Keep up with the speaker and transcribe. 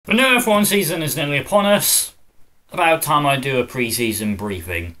The new F1 season is nearly upon us. About time I do a pre-season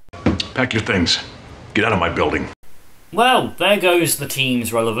briefing. Pack your things. Get out of my building. Well, there goes the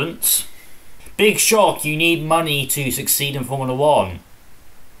team's relevance. Big shock, you need money to succeed in Formula 1.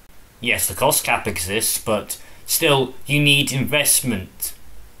 Yes, the cost cap exists, but still, you need investment.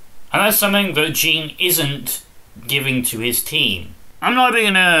 And that's something that Gene isn't giving to his team. I'm not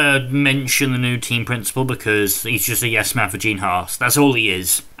even going to mention the new team principal because he's just a yes man for Gene Haas. That's all he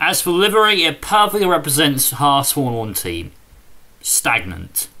is. As for livery, it perfectly represents Haas Formula 1 team.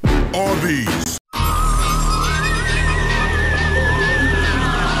 Stagnant. Arby's.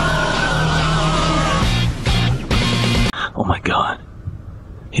 Oh my god.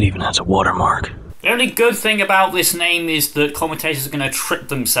 It even has a watermark. The only good thing about this name is that commentators are going to trip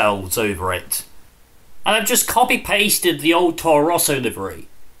themselves over it. And I've just copy-pasted the old Toro Rosso livery.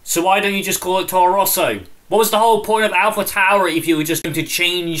 So why don't you just call it Toro Rosso? What was the whole point of Alpha Tauri if you were just going to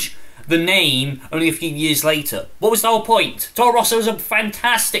change the name only a few years later? What was the whole point? Toro Rosso is a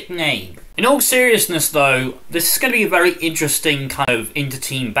fantastic name. In all seriousness though, this is going to be a very interesting kind of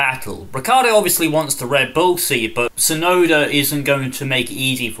inter-team battle. Ricciardo obviously wants the Red Bull seat, but Tsunoda isn't going to make it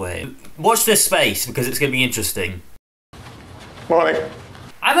easy for him. Watch this space because it's going to be interesting. Morning.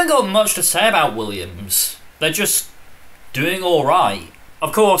 I haven't got much to say about Williams. They're just doing alright.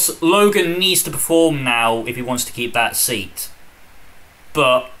 Of course, Logan needs to perform now if he wants to keep that seat.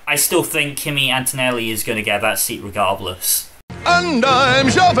 But I still think Kimi Antonelli is going to get that seat regardless. And I'm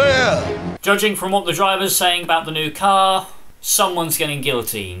Javert. Judging from what the driver's saying about the new car, someone's getting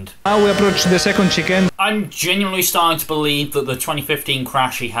guillotined. Now we approach the second chicane. I'm genuinely starting to believe that the 2015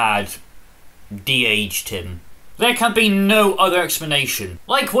 crash he had de-aged him. There can be no other explanation.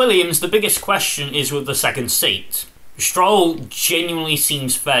 Like Williams, the biggest question is with the second seat. Stroll genuinely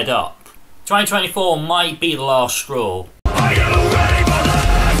seems fed up. 2024 might be the last straw.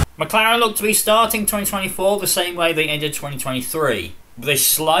 McLaren look to be starting 2024 the same way they ended 2023, with a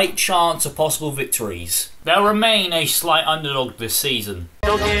slight chance of possible victories. They'll remain a slight underdog this season.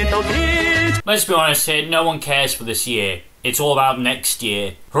 Let's be honest here, no one cares for this year. It's all about next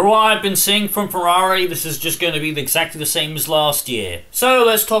year. For what I've been seeing from Ferrari, this is just going to be exactly the same as last year. So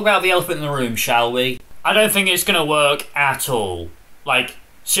let's talk about the elephant in the room, shall we? I don't think it's going to work at all. Like,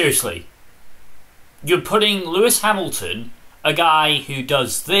 seriously. You're putting Lewis Hamilton, a guy who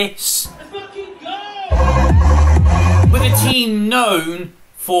does this, with a team known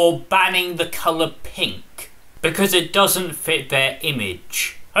for banning the colour pink, because it doesn't fit their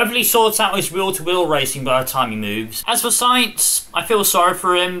image. Hopefully he sorts out his wheel-to-wheel racing by the time he moves. As for Sainz, I feel sorry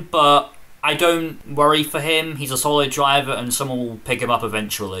for him, but I don't worry for him. He's a solid driver and someone will pick him up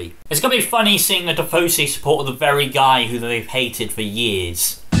eventually. It's gonna be funny seeing the Tifosi support the very guy who they've hated for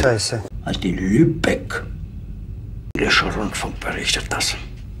years. Scheiße. Als die Lübeck Irischer Rundfunk berichtet das.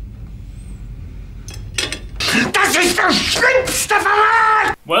 Das ist der schlimmste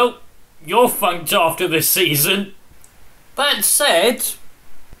Verrat! Well, you're funked after this season. That said,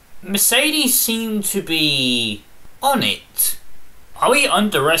 Mercedes seem to be on it. Are we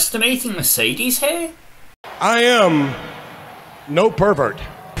underestimating Mercedes here? I am no pervert.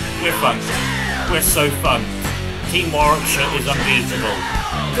 We're funked. We're so funked. Team Warwickshire is unbeatable.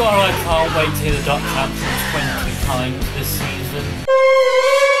 God, I can't wait to hear the Dutch anthem 20 times this season.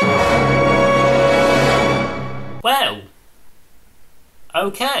 Well,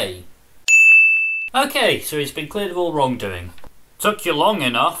 okay. Okay, so he's been cleared of all wrongdoing. Took you long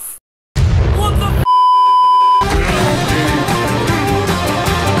enough.